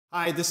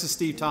Hi, this is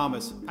Steve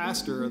Thomas,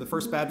 pastor of the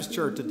First Baptist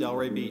Church at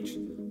Delray Beach.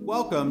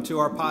 Welcome to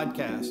our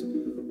podcast.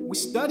 We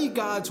study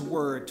God's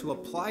Word to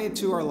apply it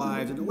to our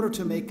lives in order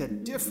to make a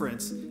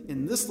difference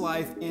in this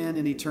life and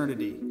in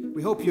eternity.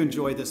 We hope you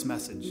enjoy this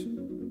message.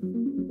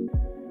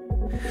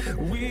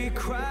 We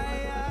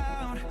cry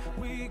out,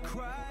 we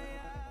cry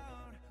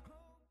out.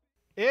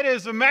 It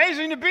is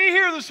amazing to be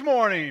here this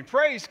morning.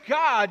 Praise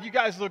God. You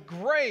guys look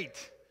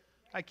great.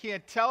 I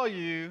can't tell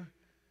you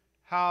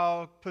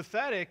how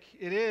pathetic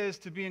it is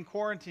to be in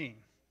quarantine.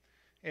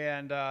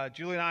 And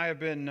Julie and I have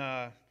been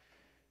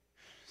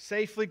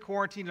safely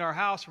quarantined in our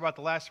house for about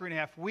the last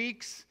 3.5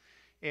 weeks.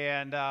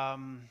 And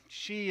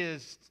she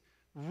is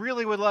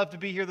really would love to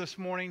be here this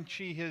morning.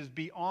 She is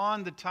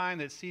beyond the time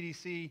that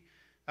CDC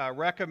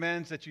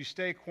recommends that you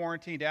stay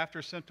quarantined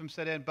after symptoms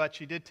set in, but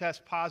she did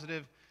test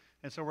positive,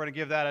 and so we're going to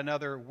give that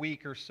another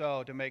week or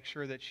so to make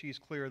sure that she's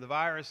clear of the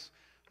virus.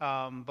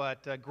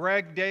 But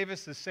Greg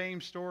Davis, the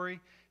same story,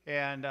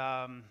 and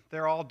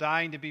they're all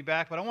dying to be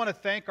back. But I want to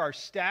thank our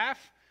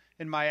staff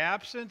in my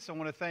absence. I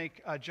want to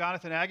thank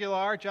Jonathan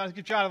Aguilar.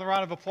 Give Jonathan a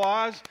round of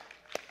applause.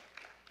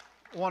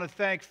 I want to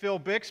thank Phil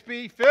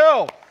Bixby.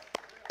 Phil!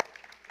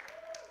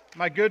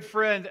 My good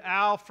friend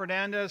Al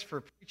Fernandez for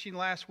preaching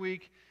last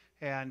week.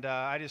 And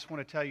I just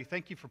want to tell you,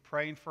 thank you for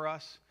praying for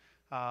us.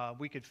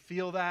 We could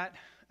feel that.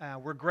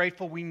 We're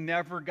grateful we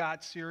never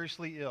got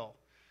seriously ill.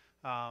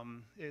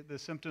 The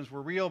symptoms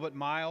were real but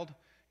mild,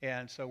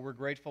 and so we're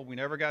grateful we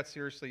never got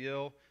seriously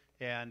ill.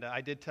 And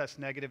I did test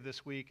negative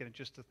this week, and it's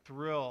just a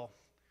thrill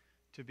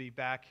to be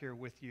back here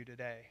with you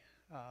today.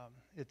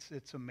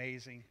 It's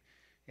amazing.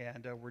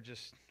 And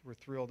we're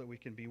thrilled that we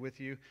can be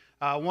with you.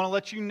 I want to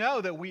let you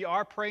know that we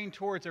are praying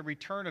towards a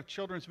return of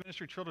children's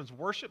ministry, children's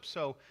worship.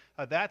 So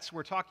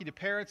we're talking to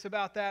parents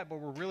about that, but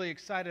we're really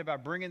excited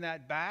about bringing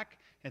that back.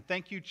 And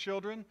thank you,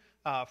 children,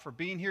 for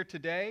being here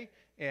today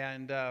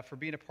and for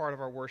being a part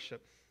of our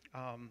worship.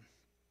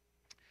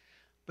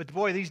 But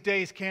boy, these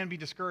days can be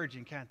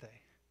discouraging, can't they?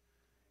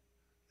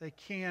 They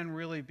can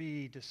really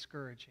be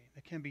discouraging.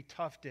 They can be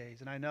tough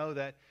days. And I know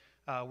that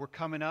we're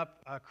coming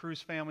up,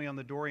 Cruz family, on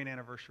the Dorian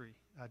anniversary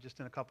just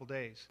in a couple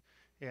days.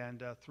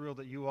 And thrilled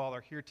that you all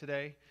are here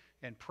today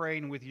and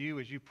praying with you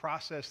as you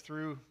process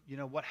through,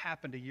 what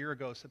happened a year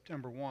ago,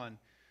 September 1,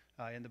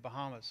 in the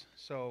Bahamas.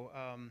 So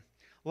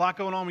a lot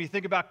going on. When you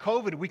think about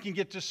COVID, we can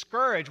get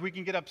discouraged. We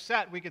can get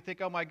upset. We can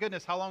think, oh my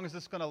goodness, how long is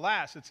this going to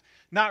last? It's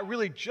not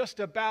really just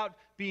about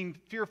being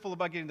fearful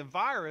about getting the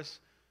virus,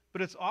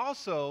 but it's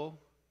also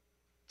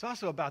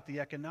about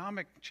the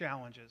economic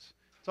challenges.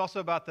 It's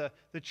also about the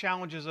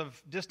challenges of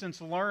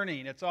distance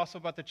learning. It's also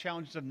about the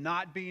challenges of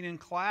not being in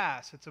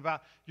class. It's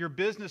about your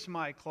business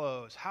might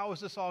close. How is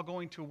this all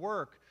going to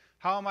work?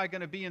 How am I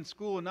going to be in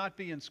school and not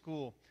be in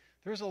school?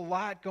 There's a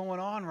lot going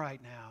on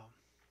right now.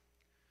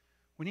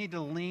 We need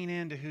to lean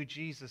into who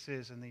Jesus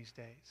is in these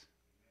days.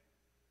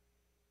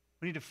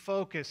 We need to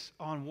focus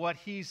on what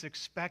He's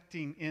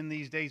expecting in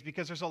these days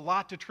because there's a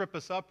lot to trip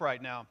us up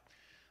right now.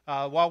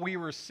 While we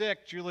were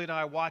sick, Julie and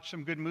I watched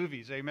some good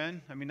movies.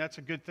 Amen? I mean, that's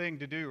a good thing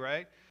to do,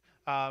 right?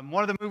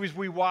 One of the movies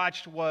we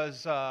watched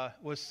was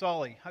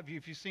Sully. Have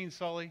you seen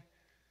Sully?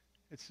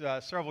 It's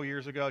several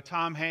years ago.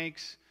 Tom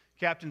Hanks,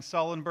 Captain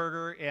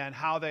Sullenberger, and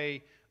how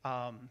they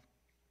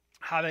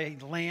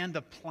land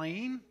a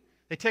plane.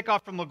 They take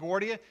off from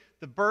LaGuardia.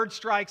 The bird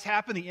strikes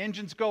happen. The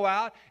engines go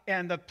out,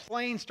 and the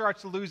plane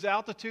starts to lose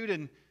altitude.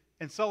 And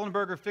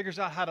Sullenberger figures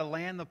out how to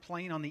land the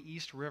plane on the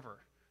East River,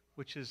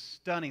 which is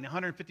stunning,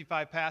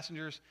 155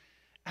 passengers.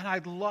 And I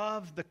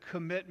love the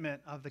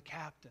commitment of the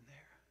captain there.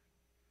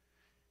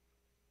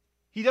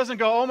 He doesn't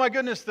go, oh my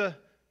goodness, the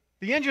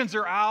engines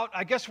are out.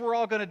 I guess we're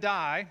all going to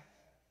die.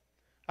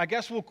 I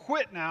guess we'll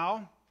quit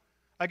now.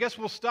 I guess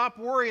we'll stop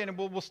worrying and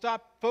we'll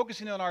stop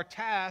focusing on our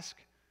task.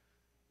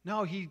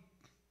 No, he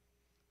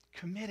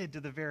committed to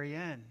the very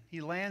end.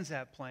 He lands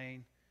that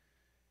plane.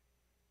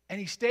 And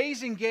he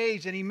stays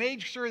engaged, and he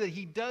made sure that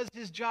he does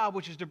his job,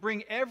 which is to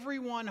bring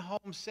everyone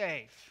home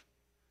safe.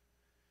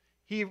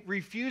 He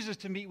refuses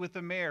to meet with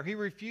the mayor. He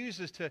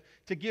refuses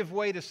to give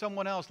way to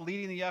someone else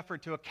leading the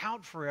effort to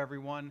account for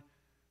everyone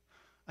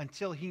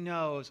until he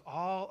knows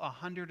all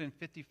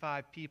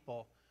 155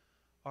 people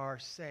are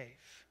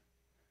safe.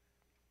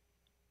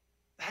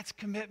 That's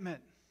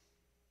commitment.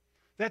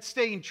 That's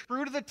staying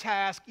true to the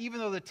task, even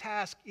though the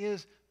task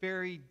is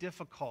very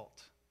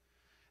difficult.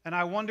 And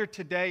I wonder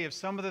today if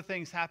some of the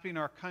things happening in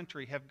our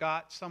country have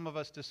got some of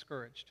us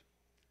discouraged,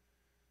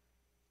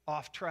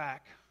 off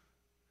track,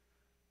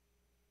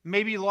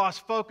 maybe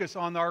lost focus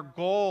on our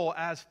goal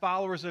as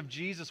followers of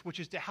Jesus, which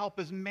is to help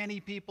as many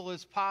people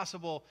as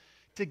possible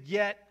to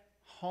get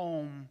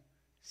home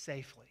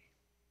safely,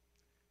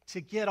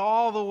 to get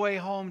all the way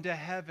home to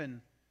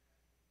heaven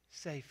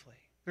safely.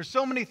 There's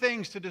so many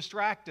things to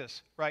distract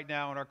us right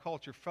now in our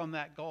culture from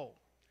that goal.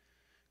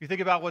 You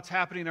think about what's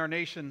happening in our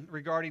nation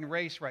regarding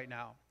race right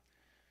now.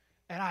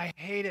 And I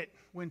hate it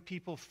when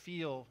people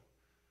feel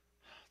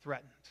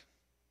threatened.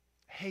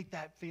 I hate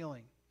that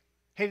feeling.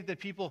 I hate it that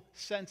people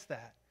sense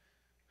that.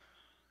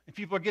 And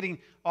people are getting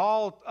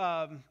all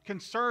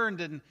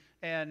concerned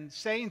and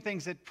saying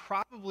things that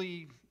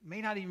probably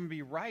may not even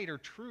be right or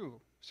true,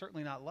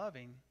 certainly not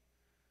loving.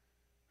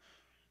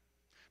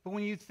 But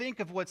when you think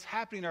of what's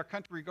happening in our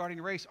country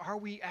regarding race, are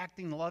we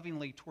acting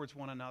lovingly towards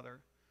one another,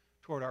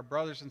 toward our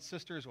brothers and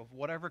sisters of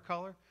whatever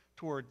color,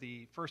 toward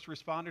the first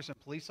responders and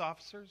police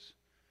officers?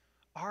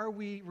 Are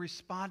we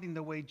responding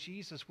the way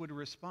Jesus would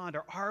respond,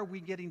 or are we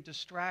getting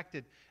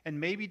distracted and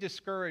maybe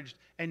discouraged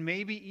and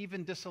maybe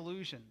even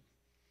disillusioned?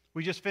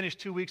 We just finished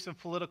 2 weeks of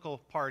political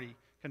party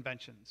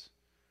conventions.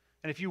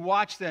 And if you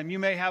watch them, you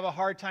may have a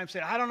hard time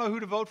saying, I don't know who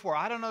to vote for.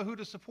 I don't know who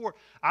to support.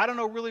 I don't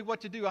know really what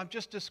to do. I'm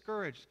just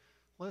discouraged.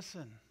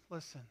 Listen.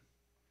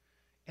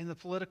 In the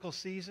political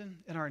season,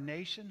 in our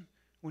nation,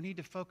 we need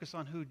to focus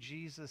on who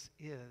Jesus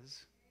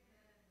is.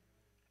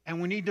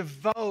 And we need to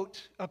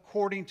vote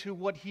according to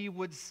what he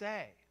would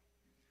say.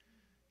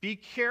 Be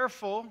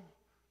careful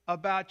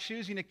about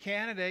choosing a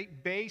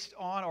candidate based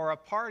on, or a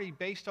party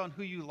based on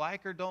who you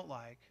like or don't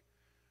like.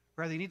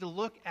 Rather, you need to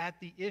look at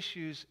the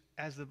issues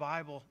as the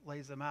Bible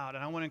lays them out.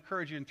 And I want to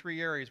encourage you in 3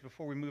 areas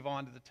before we move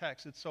on to the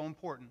text. It's so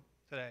important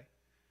today.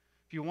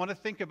 If you want to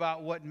think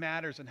about what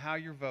matters and how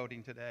you're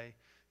voting today,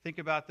 think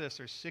about this.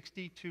 There's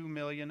 62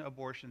 million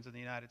abortions in the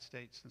United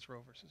States since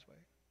Roe v. Wade.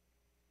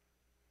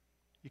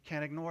 You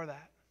can't ignore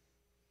that.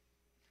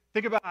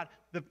 Think about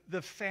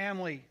the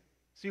family.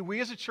 See, we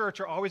as a church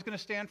are always going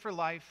to stand for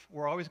life.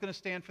 We're always going to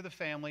stand for the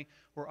family.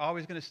 We're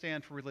always going to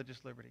stand for religious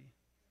liberty.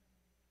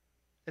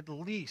 At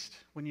least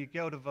when you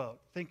go to vote,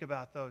 think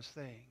about those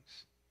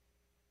things.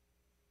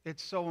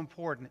 It's so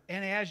important.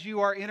 And as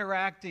you are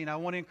interacting, I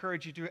want to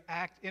encourage you to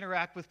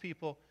interact with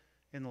people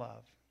in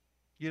love.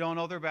 You don't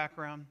know their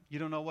background. You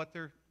don't know what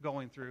they're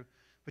going through.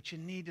 But you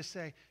need to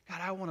say,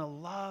 God, I want to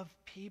love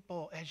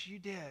people as you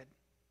did.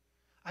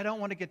 I don't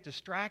want to get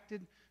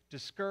distracted,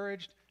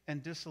 discouraged,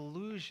 and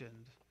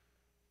disillusioned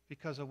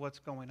because of what's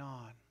going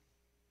on.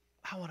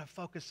 I want to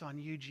focus on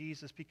you,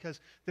 Jesus,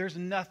 because there's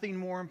nothing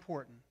more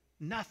important,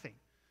 nothing,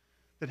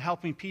 than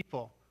helping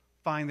people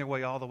find their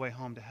way all the way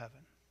home to heaven.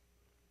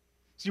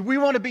 See, we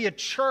want to be a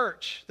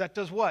church that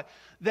does what?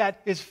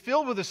 That is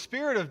filled with the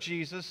Spirit of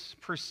Jesus,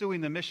 pursuing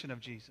the mission of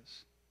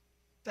Jesus.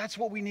 That's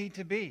what we need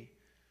to be.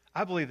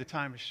 I believe the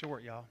time is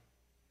short, y'all.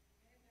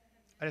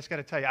 I just got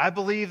to tell you, I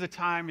believe the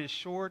time is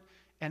short,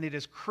 and it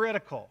is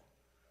critical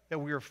that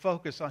we are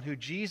focused on who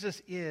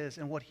Jesus is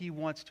and what he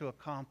wants to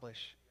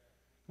accomplish.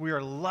 We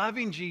are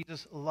loving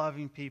Jesus,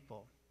 loving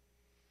people.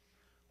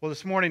 Well,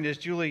 this morning, as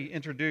Julie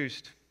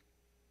introduced,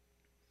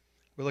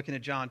 we're looking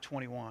at John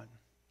 21.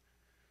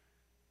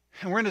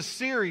 And we're in a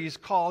series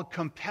called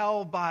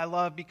Compelled by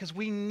Love because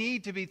we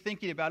need to be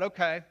thinking about,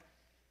 okay,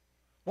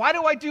 why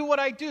do I do what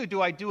I do?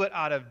 Do I do it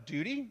out of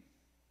duty?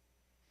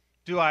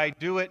 Do I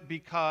do it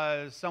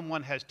because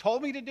someone has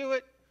told me to do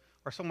it?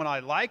 Or someone I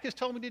like has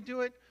told me to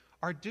do it?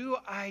 Or do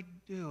I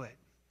do it?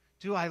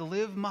 Do I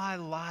live my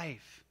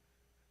life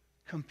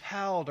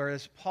compelled, or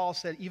as Paul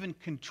said, even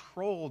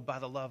controlled by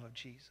the love of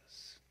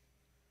Jesus?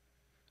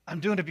 I'm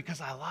doing it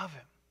because I love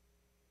him.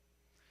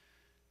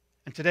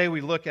 And today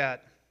we look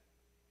at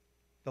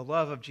the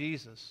love of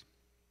Jesus,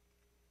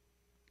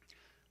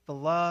 the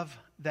love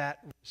that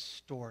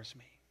restores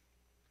me.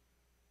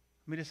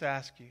 Let me just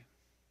ask you,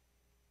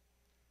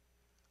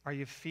 are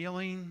you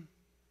feeling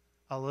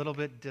a little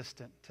bit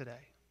distant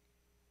today?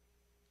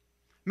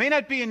 May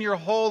not be in your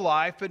whole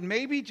life, but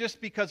maybe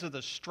just because of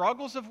the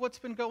struggles of what's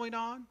been going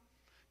on,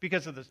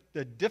 because of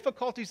the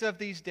difficulties of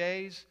these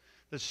days,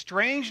 the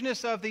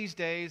strangeness of these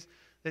days,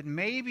 that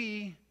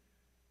maybe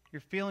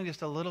you're feeling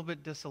just a little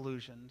bit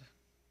disillusioned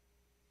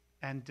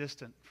and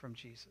distant from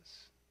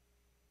Jesus.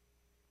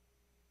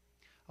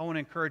 I want to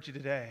encourage you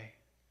today.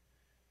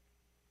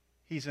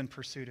 He's in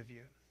pursuit of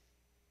you.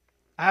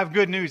 I have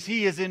good news.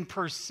 He is in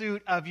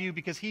pursuit of you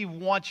because he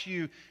wants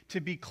you to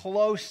be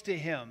close to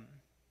him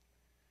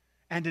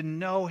and to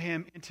know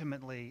him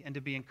intimately and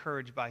to be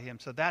encouraged by him.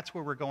 So that's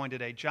where we're going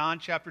today. John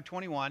chapter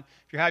 21.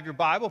 If you have your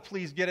Bible,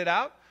 please get it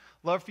out.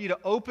 Love for you to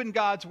open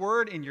God's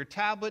Word in your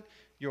tablet,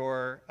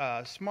 your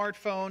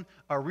smartphone,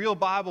 a real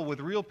Bible with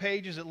real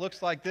pages. It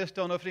looks like this.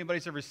 Don't know if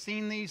anybody's ever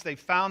seen these. They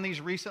found these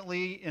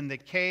recently in the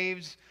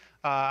caves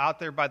out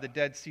there by the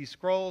Dead Sea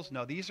Scrolls.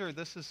 No,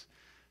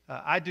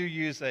 I do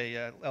use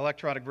a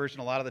electronic version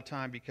a lot of the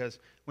time because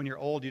when you're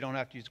old, you don't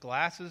have to use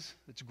glasses.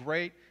 It's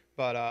great,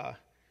 but I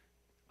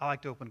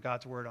like to open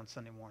God's Word on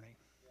Sunday morning.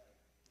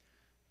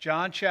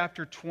 John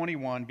chapter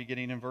 21,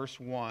 beginning in verse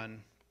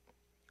 1,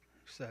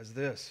 says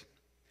this.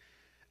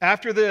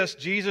 After this,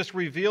 Jesus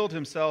revealed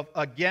himself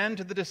again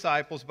to the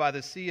disciples by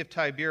the Sea of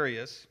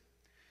Tiberias,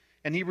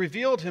 and he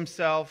revealed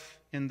himself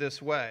in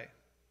this way.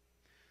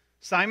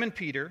 Simon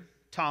Peter,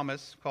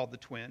 Thomas, called the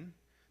twin,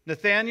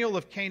 Nathanael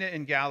of Cana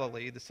in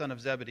Galilee, the son of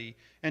Zebedee,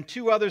 and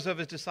 2 others of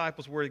his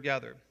disciples were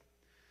together.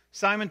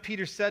 Simon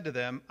Peter said to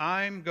them,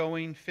 I'm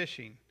going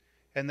fishing.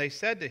 And they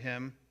said to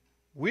him,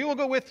 we will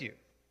go with you.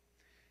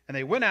 And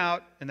they went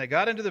out, and they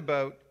got into the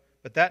boat,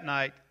 but that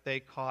night they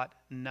caught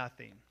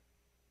nothing.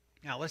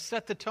 Now, let's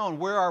set the tone.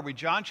 Where are we?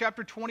 John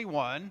chapter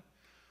 21.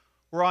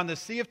 We're on the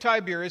Sea of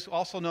Tiberias,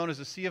 also known as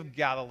the Sea of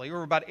Galilee.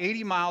 We're about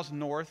 80 miles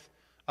north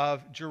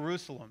of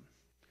Jerusalem.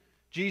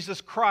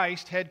 Jesus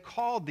Christ had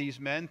called these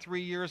men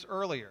 3 years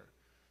earlier,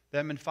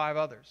 them and 5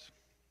 others.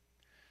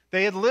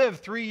 They had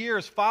lived 3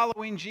 years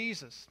following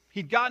Jesus.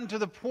 He'd gotten to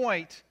the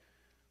point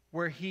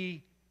where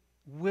he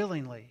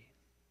willingly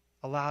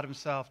allowed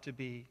himself to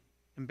be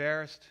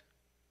embarrassed,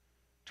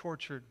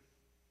 tortured,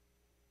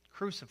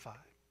 crucified,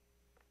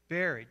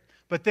 buried.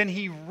 But then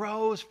he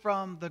rose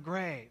from the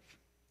grave.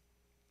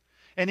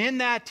 And in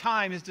that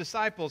time, his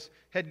disciples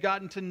had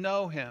gotten to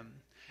know him.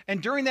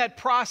 And during that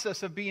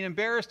process of being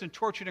embarrassed and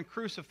tortured and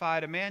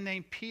crucified, a man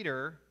named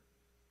Peter,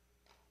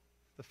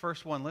 the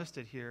first one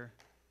listed here,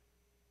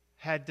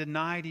 had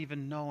denied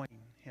even knowing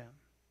him.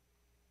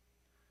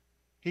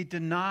 He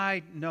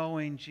denied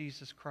knowing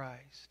Jesus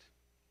Christ.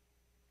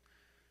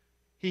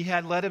 He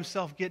had let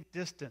himself get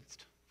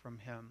distanced from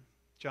him.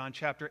 John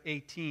chapter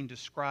 18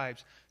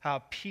 describes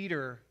how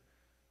Peter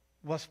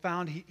was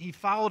found. He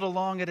followed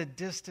along at a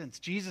distance.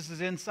 Jesus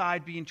is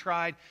inside being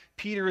tried.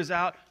 Peter is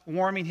out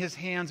warming his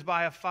hands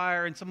by a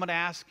fire. And someone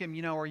asked him,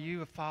 are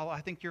you a follower?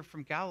 I think you're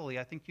from Galilee.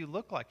 I think you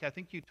look like him. I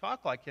think you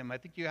talk like him. I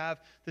think you have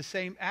the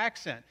same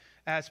accent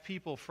as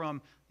people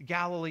from the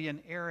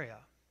Galilean area.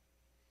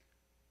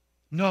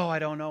 No, I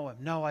don't know him.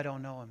 No, I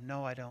don't know him.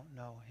 No, I don't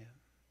know him.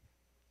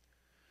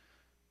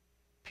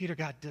 Peter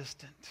got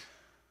distant.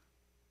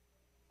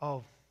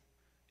 Oh,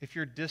 if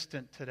you're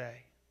distant today,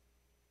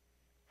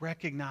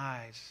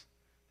 recognize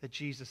that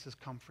Jesus has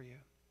come for you.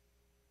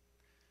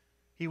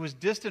 He was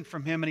distant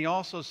from him, and he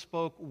also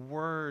spoke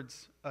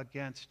words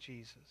against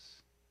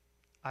Jesus.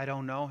 I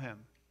don't know him.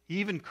 He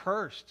even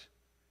cursed.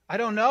 I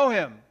don't know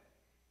him.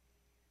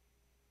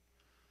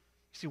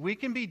 See, we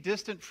can be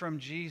distant from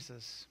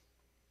Jesus.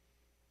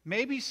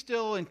 Maybe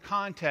still in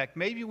contact.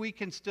 Maybe we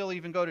can still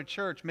even go to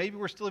church. Maybe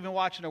we're still even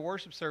watching a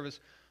worship service,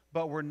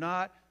 but we're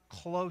not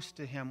close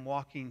to him,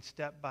 walking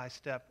step by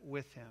step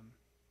with him.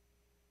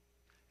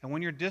 And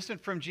when you're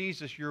distant from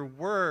Jesus, your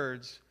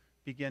words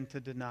begin to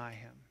deny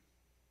him.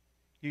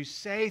 You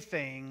say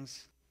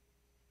things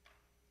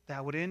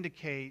that would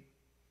indicate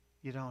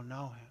you don't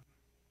know him.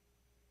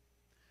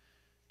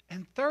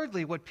 And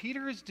thirdly, what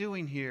Peter is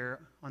doing here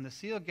on the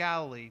Sea of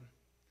Galilee,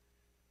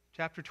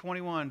 chapter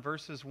 21,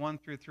 verses 1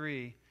 through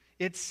 3,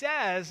 it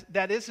says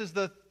that this is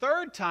the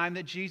third time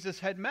that Jesus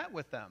had met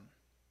with them.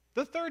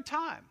 The third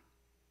time.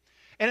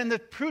 And in the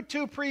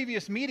 2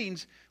 previous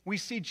meetings, we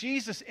see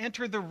Jesus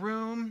enter the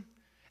room,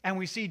 and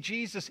we see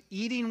Jesus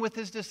eating with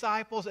his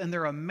disciples, and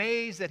they're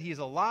amazed that he's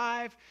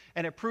alive,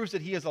 and it proves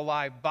that he is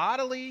alive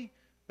bodily.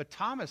 But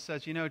Thomas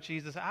says,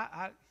 Jesus,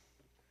 I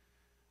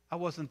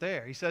wasn't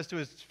there. He says to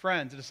his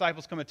friends, the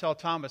disciples come and tell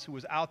Thomas, who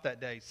was out that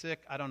day,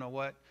 sick, I don't know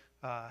what,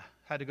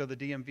 had to go to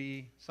the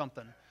DMV,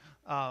 something.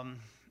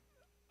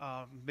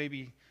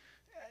 Maybe.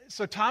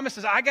 So Thomas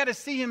says, I got to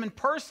see him in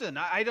person.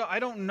 I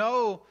don't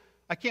know.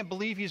 I can't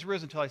believe he's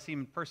risen until I see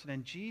him in person.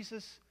 And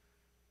Jesus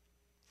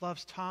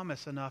loves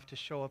Thomas enough to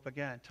show up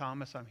again.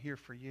 Thomas, I'm here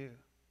for you.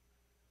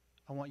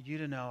 I want you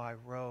to know I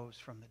rose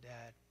from the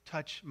dead.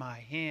 Touch my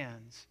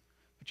hands.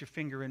 Put your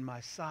finger in my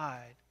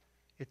side.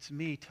 It's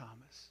me,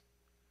 Thomas.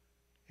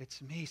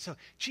 It's me. So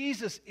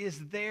Jesus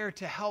is there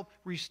to help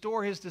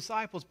restore his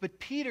disciples. But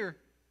Peter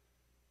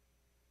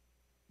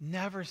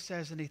never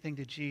says anything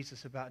to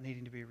Jesus about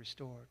needing to be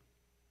restored.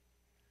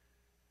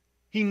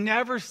 He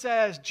never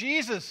says,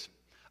 Jesus,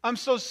 I'm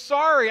so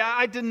sorry.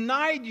 I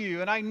denied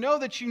you, and I know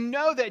that you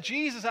know that.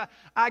 Jesus,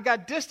 I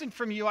got distant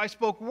from you. I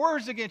spoke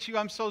words against you.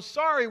 I'm so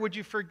sorry. Would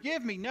you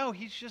forgive me? No,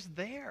 he's just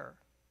there.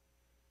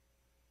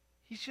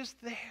 He's just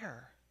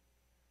there.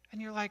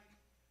 And you're like,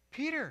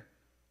 Peter,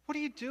 what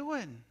are you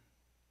doing?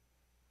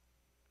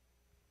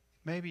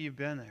 Maybe you've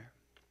been there.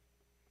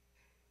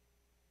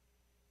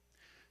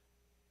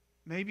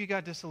 Maybe you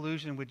got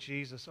disillusioned with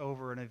Jesus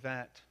over an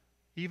event,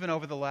 even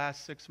over the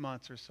last 6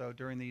 months or so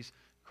during these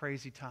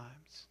crazy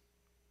times.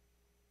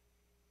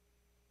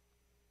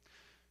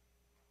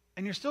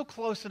 And you're still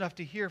close enough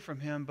to hear from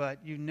him, but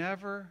you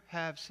never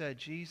have said,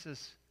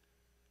 Jesus,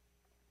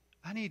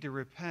 I need to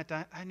repent.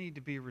 I need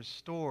to be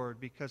restored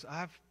because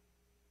I've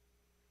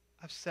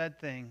said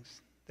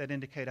things that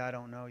indicate I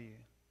don't know you.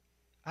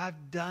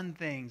 I've done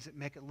things that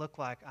make it look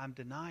like I'm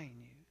denying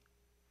you.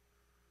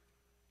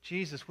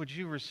 Jesus, would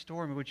you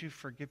restore me? Would you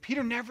forgive?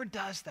 Peter never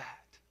does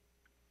that.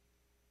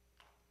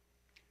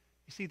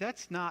 You see,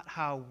 that's not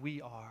how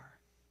we are.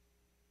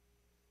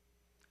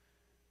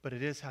 But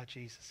it is how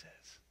Jesus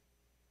is.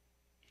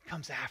 He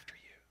comes after you.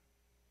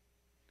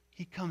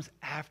 He comes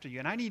after you.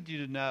 And I need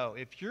you to know,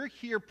 if you're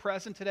here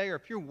present today or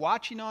if you're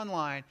watching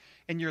online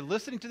and you're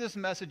listening to this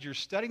message, you're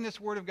studying this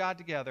Word of God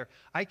together,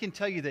 I can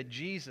tell you that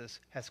Jesus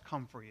has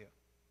come for you.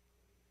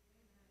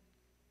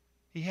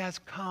 He has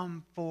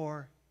come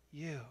for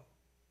you.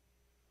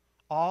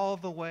 All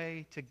the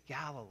way to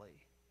Galilee.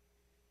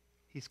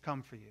 He's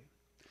come for you.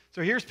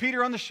 So here's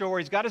Peter on the shore.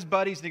 He's got his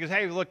buddies, and he goes,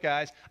 hey, look,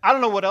 guys, I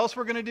don't know what else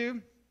we're going to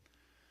do.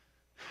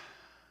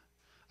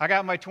 I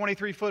got my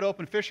 23-foot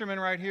open fisherman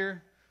right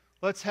here.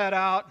 Let's head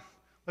out.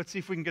 Let's see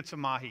if we can get some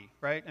mahi,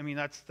 right? I mean,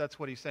 that's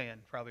what he's saying,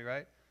 probably,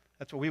 right?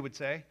 That's what we would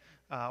say.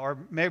 Or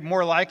maybe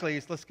more likely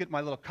is let's get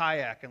my little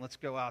kayak and let's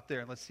go out there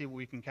and let's see what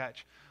we can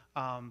catch.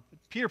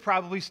 Peter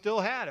probably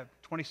still had a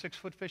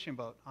 26-foot fishing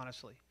boat,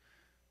 honestly.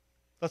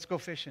 Let's go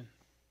fishing.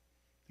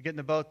 They get in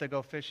the boat, they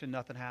go fishing,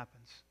 nothing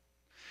happens.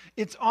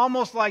 It's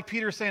almost like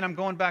Peter saying, I'm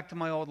going back to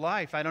my old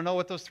life. I don't know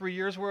what those 3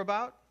 years were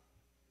about.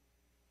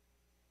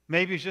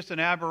 Maybe it's just an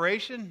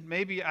aberration.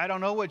 Maybe I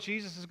don't know what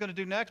Jesus is going to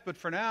do next, but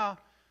for now,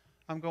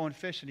 I'm going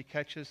fishing. He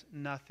catches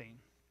nothing.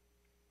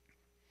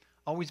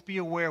 Always be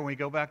aware when we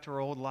go back to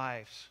our old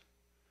lives,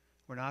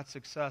 we're not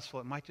successful.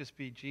 It might just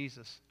be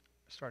Jesus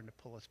starting to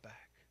pull us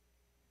back.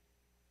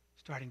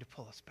 Starting to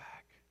pull us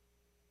back.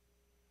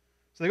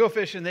 So they go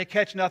fishing, they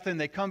catch nothing,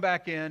 they come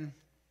back in,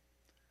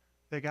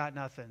 they got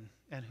nothing.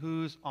 And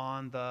who's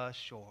on the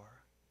shore?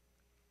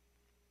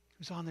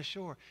 Who's on the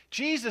shore?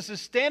 Jesus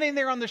is standing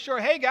there on the shore.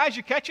 Hey guys,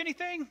 you catch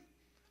anything?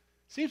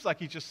 Seems like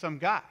he's just some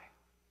guy.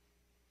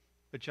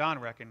 But John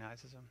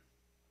recognizes him.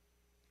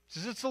 He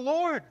says, it's the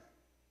Lord.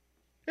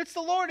 It's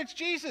the Lord, it's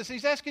Jesus.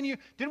 He's asking you,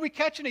 did we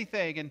catch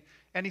anything?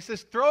 And he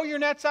says, throw your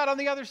nets out on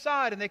the other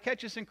side. And they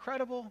catch this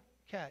incredible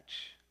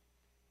catch.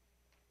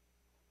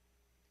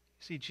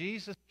 See,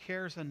 Jesus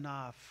cares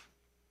enough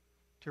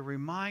to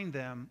remind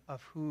them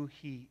of who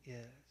he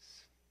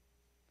is.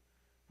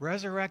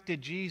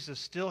 Resurrected Jesus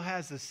still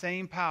has the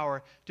same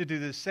power to do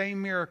the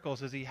same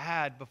miracles as he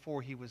had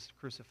before he was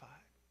crucified.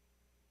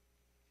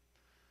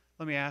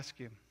 Let me ask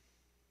you,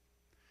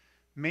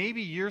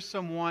 maybe you're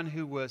someone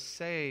who was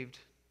saved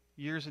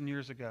years and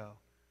years ago,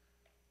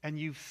 and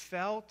you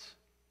felt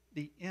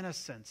the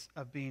innocence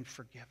of being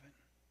forgiven.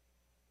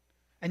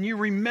 And you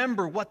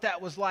remember what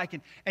that was like,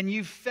 and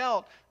you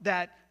felt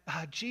that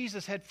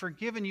Jesus had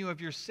forgiven you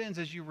of your sins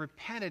as you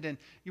repented and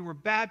you were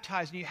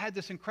baptized and you had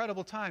this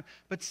incredible time.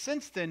 But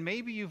since then,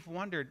 maybe you've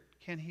wondered,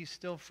 can he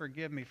still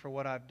forgive me for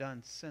what I've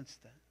done since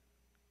then?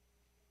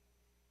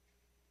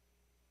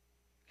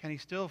 Can he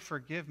still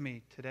forgive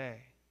me today?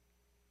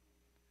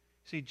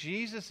 See,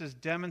 Jesus is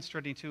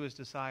demonstrating to his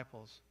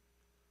disciples,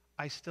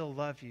 I still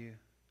love you.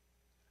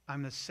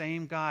 I'm the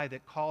same guy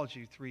that called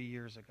you 3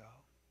 years ago.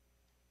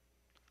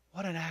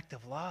 What an act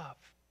of love.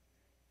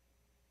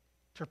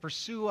 To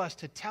pursue us,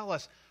 to tell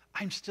us,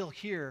 I'm still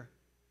here.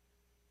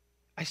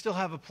 I still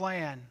have a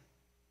plan.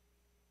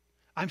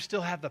 I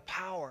still have the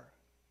power.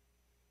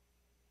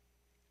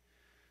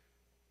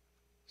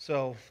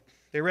 So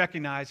they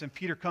recognize, and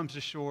Peter comes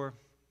ashore.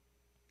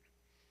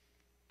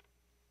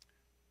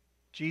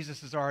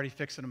 Jesus is already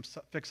fixing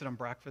them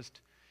breakfast.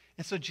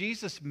 And so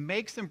Jesus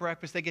makes them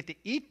breakfast. They get to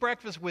eat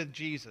breakfast with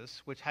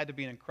Jesus, which had to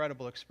be an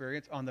incredible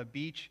experience, on the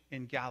beach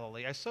in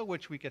Galilee. I so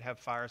wish we could have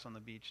fires on the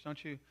beach,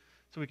 don't you?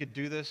 So we could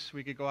do this.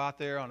 We could go out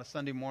there on a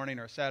Sunday morning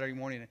or a Saturday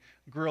morning and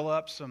grill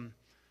up some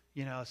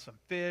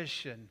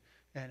fish and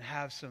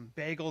have some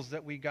bagels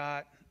that we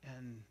got.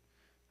 And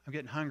I'm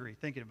getting hungry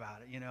thinking about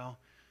it,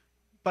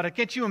 But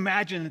can't you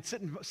imagine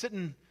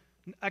sitting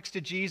next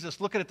to Jesus,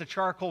 looking at the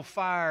charcoal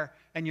fire,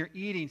 and you're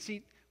eating?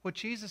 See, what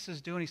Jesus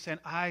is doing, he's saying,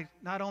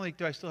 not only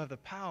do I still have the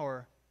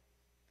power,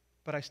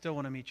 but I still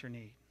want to meet your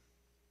need.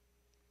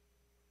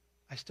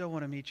 I still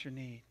want to meet your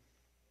need.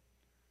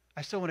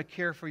 I still want to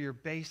care for your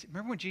basic.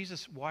 Remember when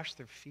Jesus washed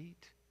their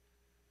feet?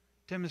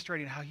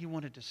 Demonstrating how he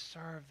wanted to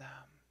serve them.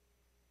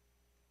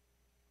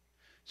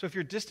 So if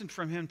you're distant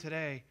from him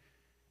today,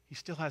 he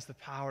still has the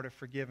power to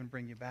forgive and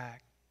bring you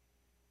back.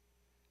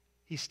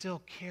 He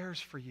still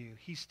cares for you.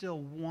 He still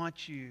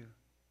wants you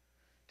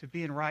to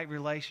be in right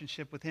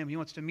relationship with him. He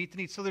wants to meet the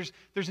needs. So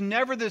there's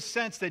never this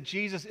sense that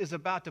Jesus is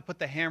about to put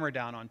the hammer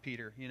down on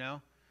Peter,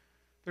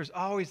 There's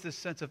always this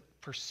sense of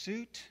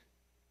pursuit,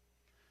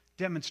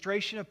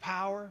 demonstration of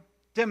power,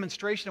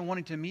 demonstration of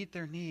wanting to meet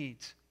their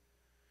needs.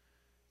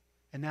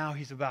 And now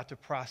he's about to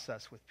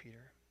process with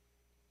Peter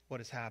what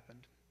has happened.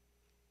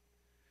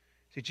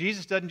 See,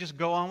 Jesus doesn't just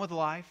go on with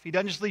life. He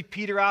doesn't just leave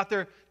Peter out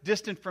there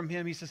distant from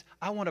him. He says,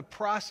 I want to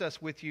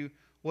process with you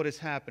what has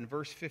happened.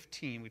 Verse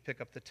 15, we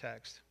pick up the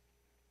text.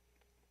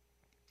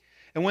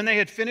 And when they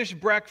had finished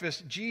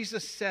breakfast,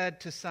 Jesus said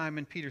to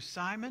Simon Peter,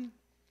 Simon,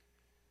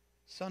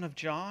 son of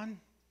John,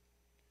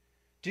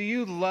 do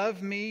you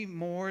love me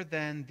more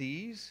than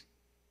these?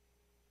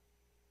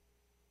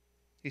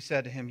 He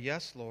said to him,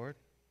 yes, Lord.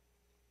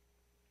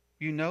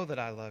 You know that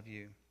I love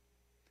you.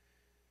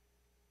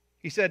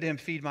 He said to him,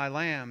 feed my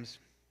lambs.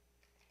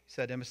 He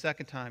said to him a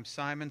second time,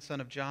 Simon,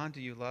 son of John,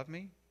 do you love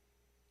me?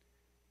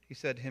 He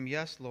said to him,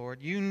 yes,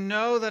 Lord. You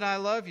know that I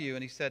love you.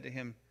 And he said to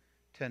him,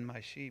 tend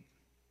my sheep.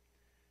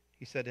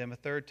 He said to him a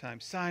third time,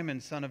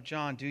 Simon, son of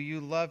John, do you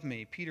love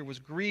me? Peter was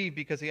grieved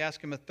because he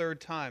asked him a third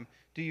time,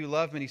 do you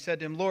love me? And he said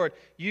to him, Lord,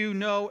 you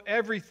know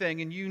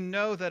everything, and you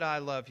know that I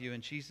love you.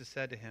 And Jesus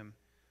said to him,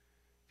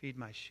 feed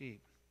my sheep.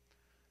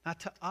 Now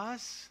to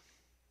us,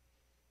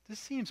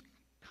 this seems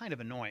kind of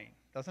annoying,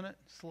 doesn't it?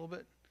 Just a little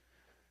bit.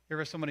 You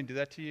ever have somebody do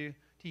that to you?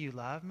 Do you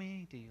love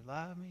me? Do you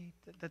love me?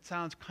 That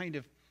sounds kind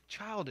of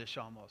childish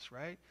almost,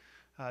 right?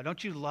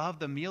 Don't you love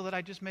the meal that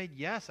I just made?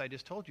 Yes, I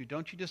just told you.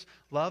 Don't you just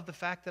love the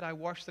fact that I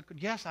washed the...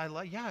 Yes, I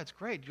love... Yeah, it's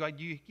great.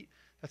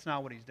 That's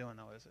not what he's doing,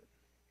 though, is it?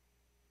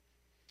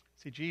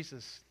 See,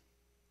 Jesus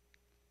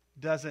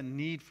doesn't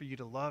need for you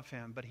to love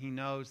him, but he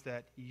knows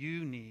that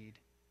you need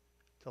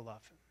to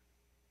love him.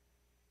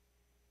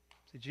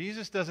 See,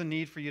 Jesus doesn't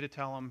need for you to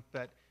tell him,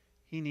 but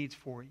he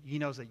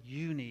knows that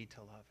you need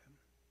to love him.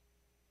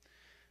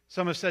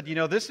 Some have said,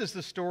 this is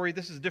the story,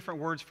 this is different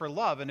words for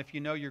love. And if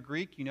you know your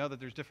Greek, you know that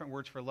there's different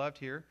words for love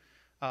here.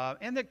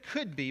 And that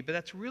could be, but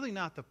that's really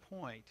not the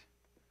point.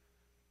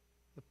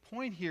 The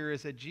point here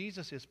is that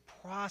Jesus is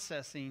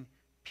processing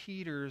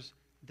Peter's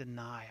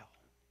denial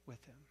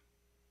with him.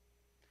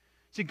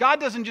 See, God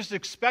doesn't just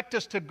expect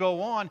us to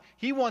go on.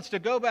 He wants to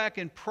go back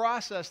and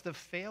process the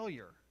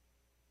failure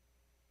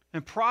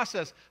and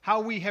process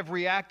how we have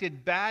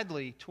reacted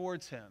badly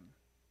towards him.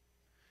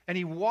 And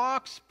he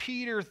walks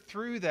Peter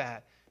through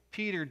that.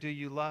 Peter, do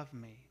you love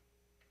me?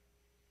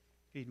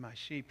 Feed my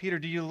sheep. Peter,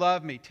 do you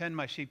love me? Tend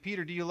my sheep.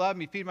 Peter, do you love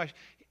me? Feed my sheep.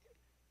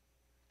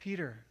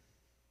 Peter,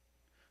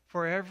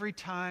 for every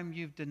time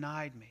you've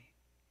denied me,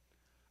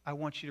 I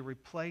want you to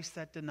replace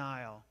that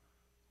denial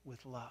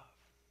with love.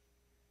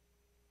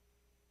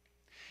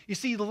 You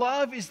see,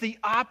 love is the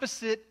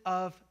opposite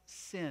of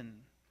sin.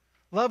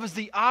 Love is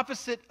the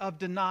opposite of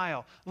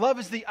denial. Love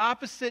is the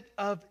opposite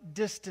of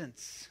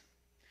distance.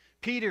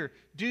 Peter,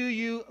 do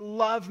you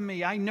love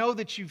me? I know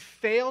that you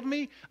failed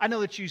me. I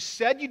know that you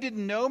said you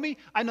didn't know me.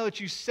 I know that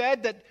you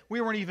said that we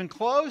weren't even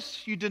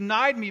close. You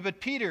denied me. But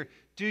Peter,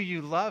 do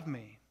you love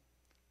me?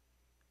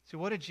 So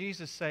what did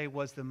Jesus say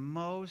was the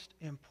most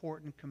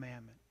important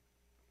commandment?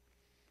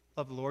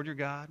 Love the Lord your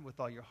God with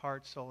all your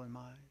heart, soul, and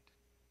mind.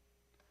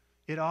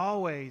 It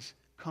always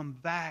comes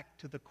back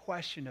to the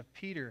question of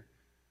Peter,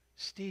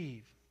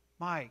 Steve,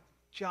 Mike,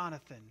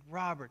 Jonathan,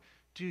 Robert,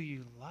 do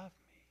you love me?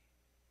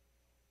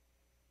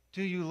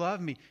 Do you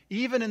love me?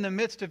 Even in the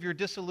midst of your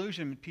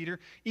disillusionment, Peter,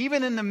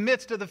 even in the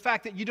midst of the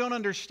fact that you don't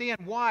understand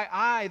why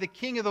I, the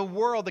king of the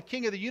world, the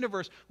king of the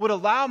universe, would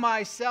allow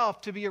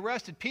myself to be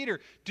arrested. Peter,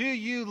 do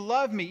you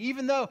love me?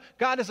 Even though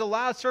God has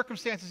allowed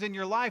circumstances in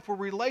your life where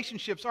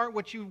relationships aren't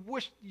what you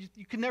wish,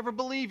 you can never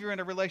believe you're in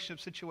a relationship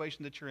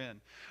situation that you're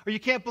in. Or you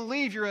can't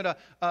believe you're in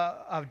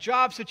a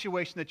job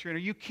situation that you're in. Or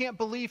you can't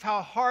believe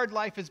how hard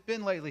life has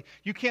been lately.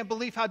 You can't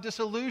believe how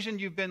disillusioned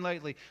you've been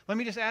lately. Let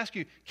me just ask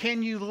you,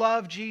 can you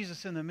love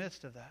Jesus in the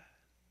midst of that?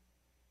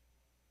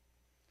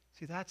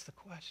 See, that's the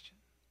question.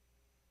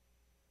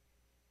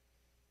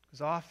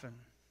 Because often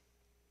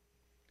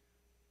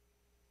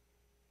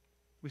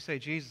we say,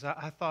 Jesus,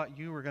 I thought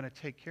you were going to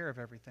take care of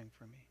everything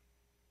for me.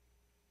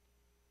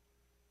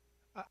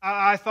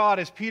 I thought,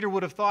 as Peter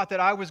would have thought, that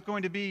I was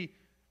going to be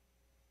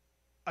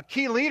a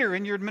key leader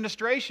in your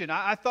administration.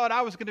 I thought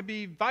I was going to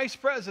be vice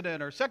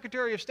president or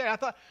secretary of state.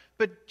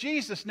 But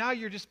Jesus, now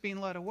you're just being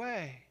led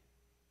away.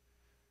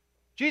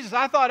 Jesus,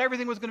 I thought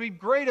everything was going to be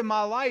great in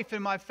my life,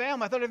 in my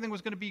family. I thought everything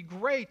was going to be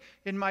great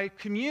in my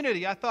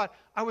community. I thought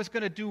I was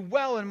going to do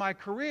well in my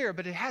career,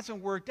 but it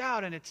hasn't worked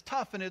out, and it's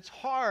tough, and it's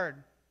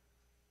hard.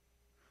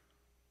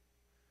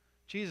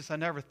 Jesus, I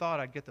never thought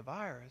I'd get the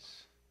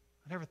virus.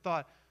 I never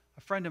thought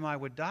a friend of mine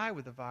would die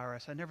with the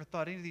virus. I never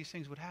thought any of these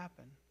things would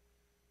happen.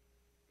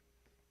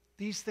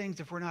 These things,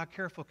 if we're not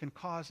careful, can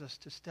cause us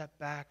to step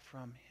back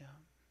from him.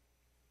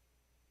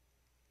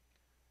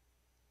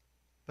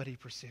 But he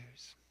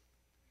pursues.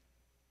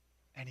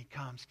 And he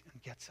comes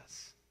and gets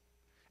us.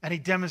 And he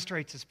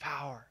demonstrates his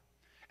power.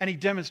 And he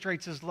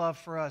demonstrates his love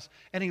for us.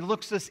 And he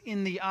looks us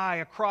in the eye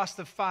across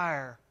the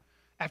fire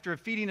after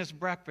feeding us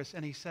breakfast.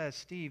 And he says,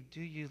 Steve, do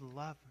you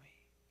love me?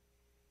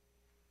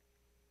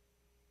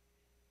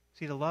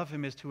 See, to love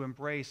him is to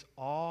embrace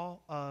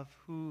all of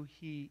who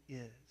he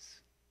is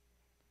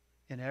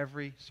in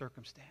every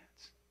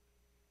circumstance.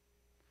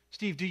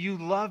 Steve, do you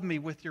love me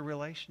with your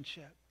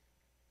relationship?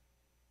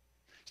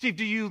 Steve,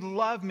 do you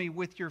love me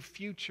with your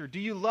future? Do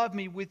you love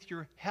me with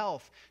your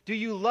health? Do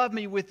you love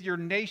me with your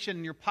nation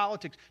and your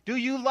politics? Do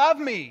you love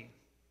me?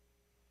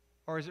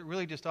 Or is it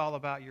really just all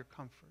about your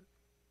comfort?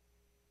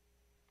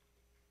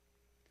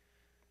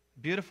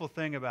 The beautiful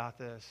thing about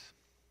this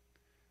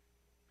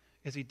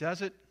is he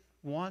does it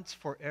once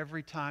for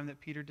every time that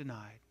Peter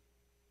denied,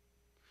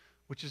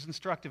 which is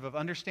instructive of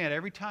understand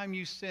every time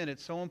you sin,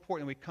 it's so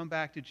important we come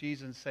back to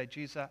Jesus and say,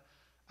 Jesus,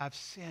 I've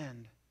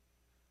sinned.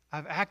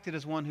 I've acted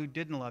as one who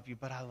didn't love you,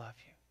 but I love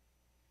you.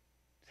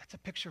 That's a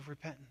picture of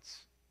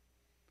repentance.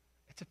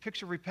 It's a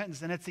picture of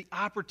repentance, and it's the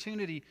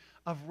opportunity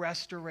of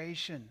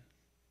restoration.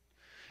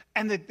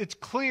 And it's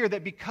clear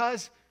that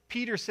because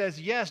Peter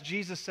says yes,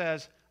 Jesus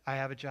says, I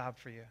have a job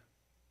for you.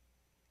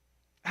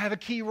 I have a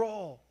key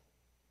role.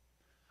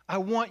 I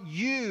want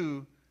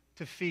you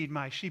to feed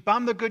my sheep.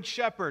 I'm the good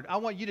shepherd. I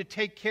want you to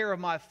take care of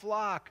my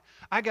flock.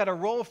 I got a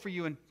role for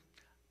you. And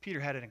Peter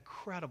had an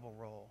incredible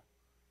role.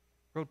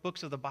 Wrote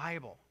books of the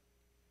Bible.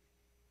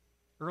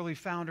 Early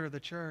founder of the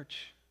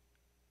church.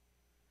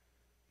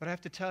 But I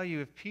have to tell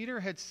you, if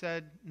Peter had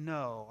said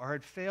no or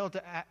had failed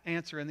to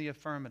answer in the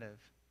affirmative,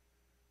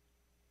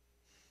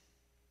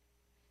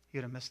 he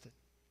would have missed it.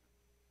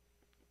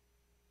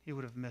 He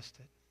would have missed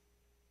it.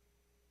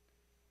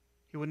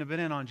 He wouldn't have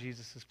been in on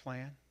Jesus'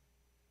 plan.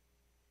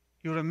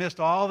 He would have missed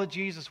all that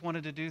Jesus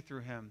wanted to do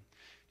through him.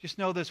 Just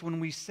know this, when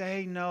we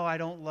say, no, I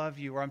don't love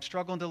you, or I'm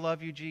struggling to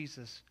love you,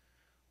 Jesus,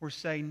 we're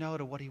saying no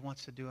to what he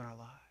wants to do in our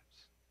lives.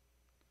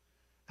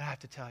 And I have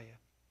to tell you,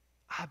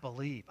 I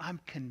believe, I'm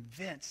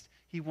convinced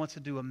he wants to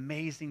do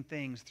amazing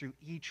things through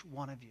each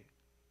one of you.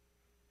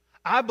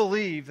 I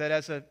believe that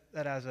as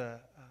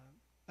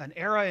an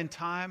era in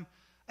time,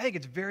 I think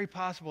it's very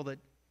possible that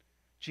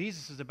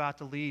Jesus is about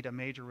to lead a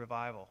major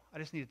revival. I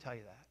just need to tell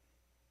you that.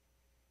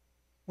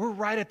 We're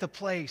right at the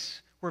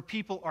place where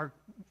people are,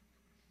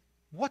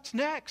 what's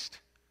next?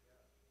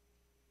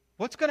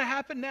 What's going to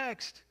happen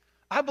next?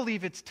 I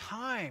believe it's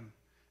time.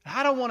 And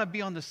I don't want to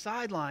be on the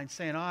sidelines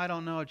saying, I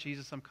don't know,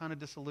 Jesus, I'm kind of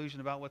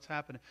disillusioned about what's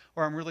happening,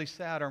 or I'm really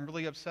sad, or I'm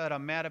really upset,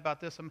 I'm mad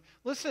about this.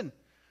 Listen,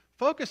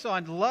 focus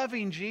on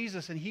loving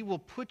Jesus, and he will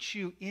put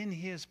you in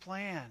his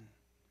plan.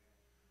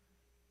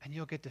 And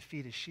you'll get to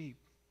feed his sheep.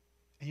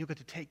 And you'll get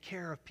to take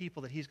care of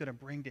people that he's going to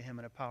bring to him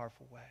in a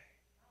powerful way.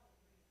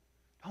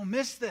 Don't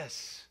miss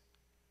this.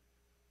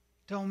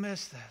 Don't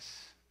miss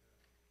this.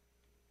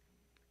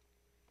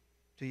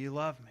 Do you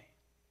love me?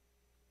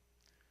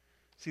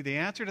 See, the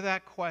answer to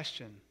that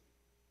question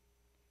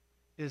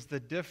is the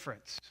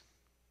difference.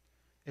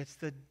 It's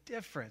the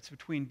difference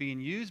between being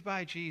used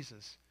by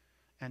Jesus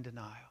and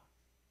denial.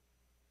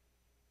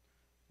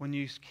 When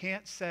you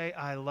can't say,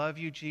 I love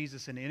you,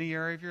 Jesus, in any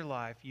area of your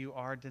life, you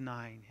are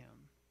denying him.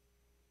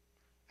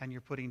 And you're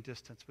putting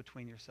distance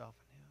between yourself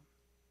and him.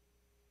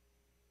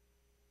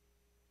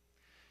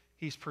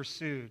 He's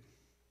pursued.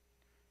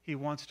 He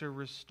wants to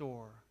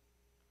restore.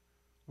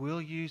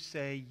 Will you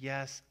say,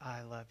 yes,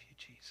 I love you,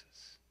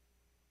 Jesus?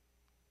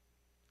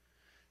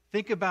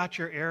 Think about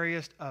your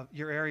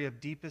area of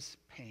deepest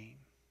pain.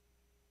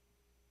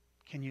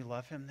 Can you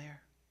love him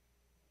there?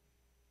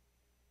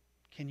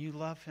 Can you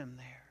love him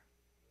there?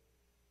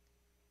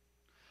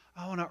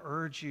 I want to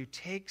urge you,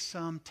 take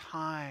some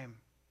time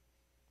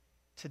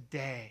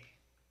today,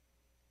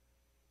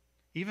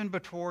 even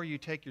before you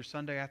take your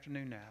Sunday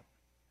afternoon nap,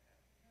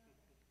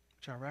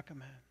 which I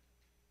recommend.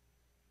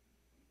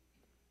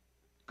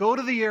 Go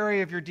to the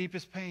area of your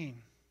deepest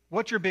pain.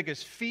 What's your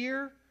biggest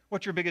fear?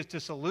 What's your biggest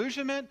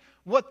disillusionment?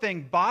 What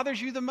thing bothers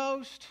you the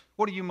most?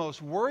 What are you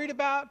most worried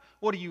about?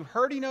 What are you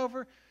hurting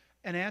over?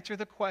 And answer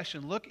the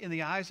question. Look in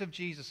the eyes of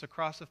Jesus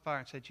across the fire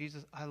and say,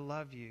 Jesus, I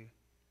love you,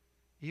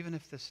 even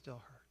if this still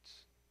hurts.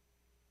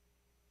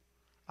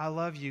 I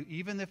love you,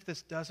 even if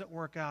this doesn't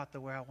work out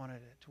the way I wanted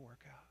it to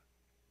work out.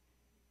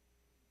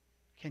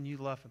 Can you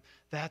love him?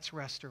 That's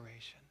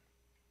restoration.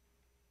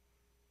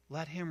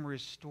 Let him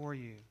restore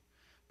you.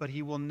 But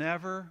he will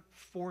never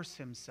force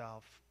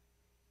himself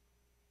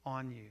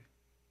on you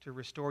to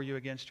restore you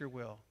against your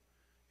will.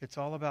 It's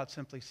all about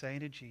simply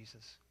saying to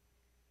Jesus,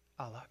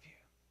 I love you.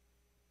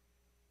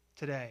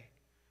 Today,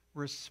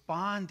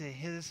 respond to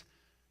his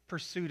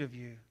pursuit of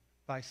you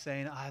by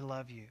saying, I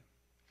love you.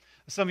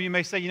 Some of you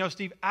may say,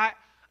 Steve,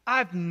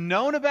 I've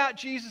known about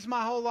Jesus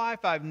my whole life.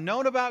 I've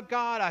known about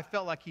God. I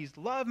felt like he's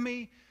loved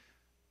me.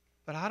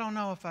 But I don't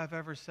know if I've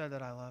ever said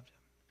that I loved him.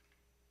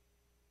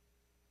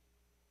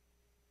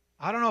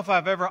 I don't know if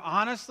I've ever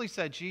honestly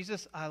said,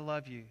 Jesus, I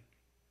love you.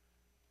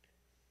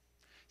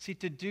 See,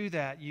 to do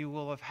that, you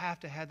will have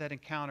to have that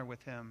encounter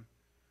with him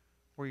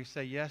where you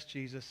say, yes,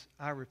 Jesus,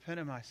 I repent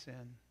of my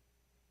sin.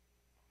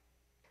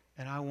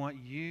 And I want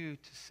you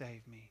to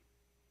save me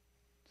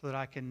so that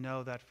I can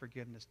know that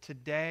forgiveness.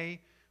 Today,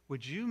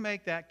 would you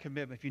make that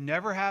commitment? If you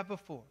never have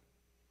before,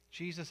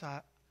 Jesus,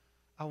 I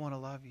want to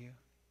love you.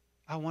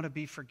 I want to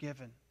be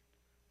forgiven.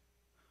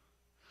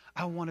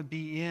 I want to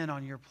be in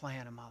on your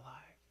plan in my life.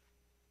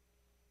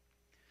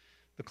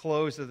 The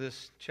close of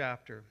this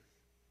chapter,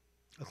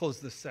 the close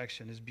of this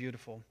section is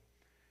beautiful.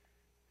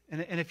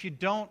 And if you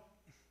don't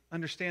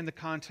understand the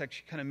context,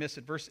 you kind of miss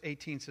it. Verse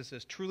 18 says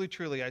this, truly,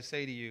 truly, I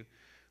say to you,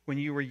 when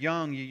you were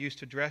young, you used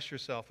to dress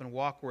yourself and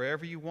walk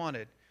wherever you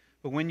wanted.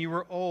 But when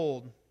you're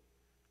old,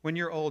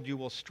 you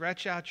will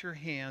stretch out your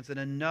hands, and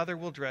another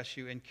will dress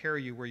you and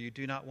carry you where you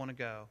do not want to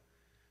go.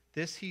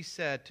 This he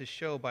said to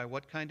show by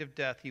what kind of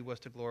death he was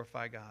to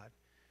glorify God.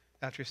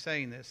 After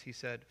saying this, he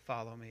said,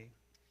 follow me.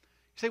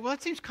 You say, well,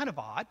 that seems kind of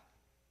odd.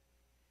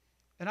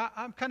 And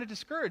I'm kind of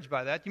discouraged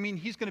by that. You mean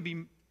he's going to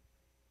be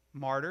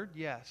martyred?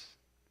 Yes.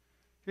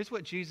 Here's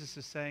what Jesus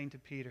is saying to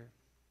Peter.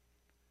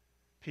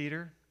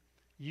 Peter,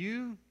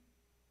 you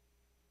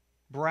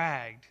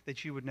bragged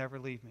that you would never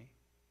leave me.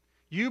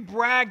 You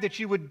bragged that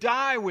you would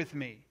die with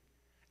me,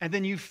 and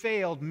then you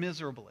failed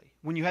miserably.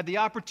 When you had the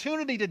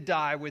opportunity to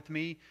die with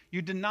me,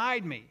 you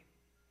denied me.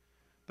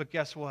 But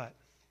guess what?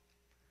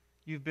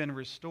 You've been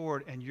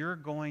restored, and you're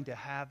going to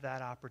have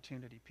that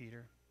opportunity,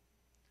 Peter.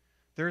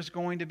 There's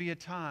going to be a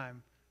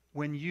time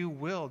when you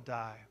will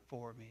die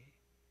for me.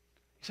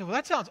 You say, well,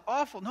 that sounds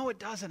awful. No, it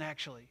doesn't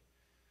actually.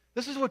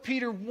 This is what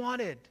Peter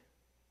wanted.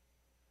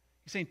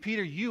 He's saying,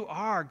 Peter, you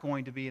are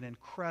going to be an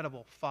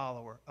incredible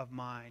follower of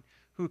mine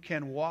who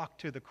can walk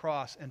to the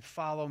cross and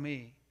follow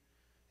me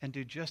and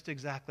do just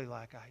exactly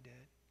like I did.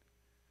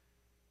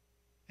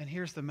 And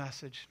here's the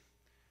message.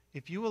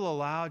 If you will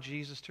allow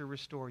Jesus to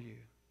restore you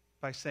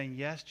by saying,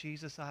 yes,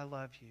 Jesus, I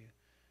love you,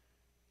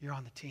 you're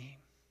on the team.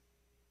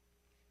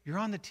 You're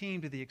on the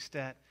team to the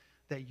extent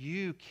that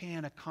you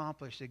can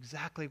accomplish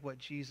exactly what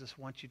Jesus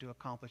wants you to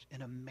accomplish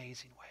in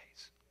amazing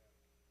ways.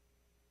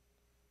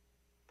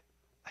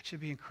 That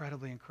should be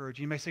incredibly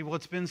encouraging. You may say, well,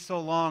 it's been so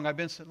long.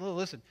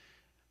 Listen,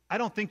 I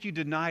don't think you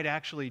denied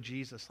actually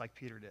Jesus like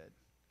Peter did.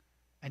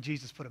 And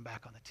Jesus put him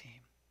back on the team.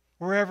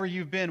 Wherever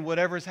you've been,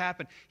 whatever's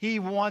happened, he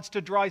wants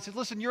to draw. He says,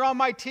 listen, you're on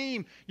my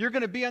team. You're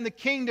going to be on the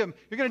kingdom.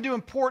 You're going to do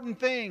important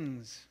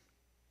things.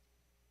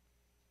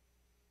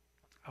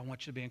 I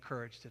want you to be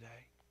encouraged today.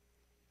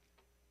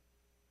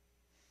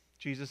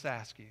 Jesus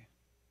asks you,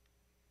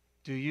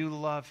 do you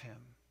love him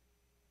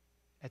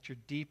at your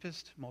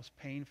deepest, most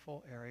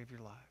painful area of your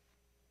life?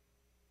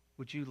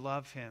 Would you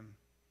love him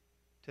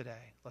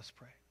today? Let's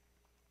pray.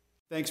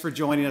 Thanks for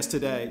joining us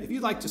today. If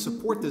you'd like to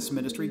support this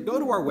ministry, go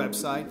to our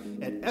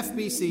website at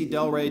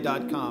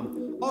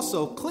fbcdelray.com.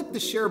 Also, click the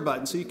share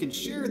button so you can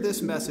share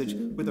this message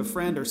with a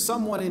friend or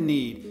someone in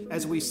need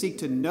as we seek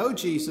to know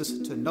Jesus,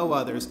 to know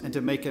others, and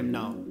to make him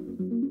known.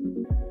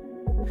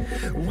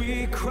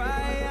 We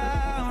cry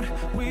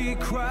out, we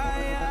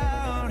cry out.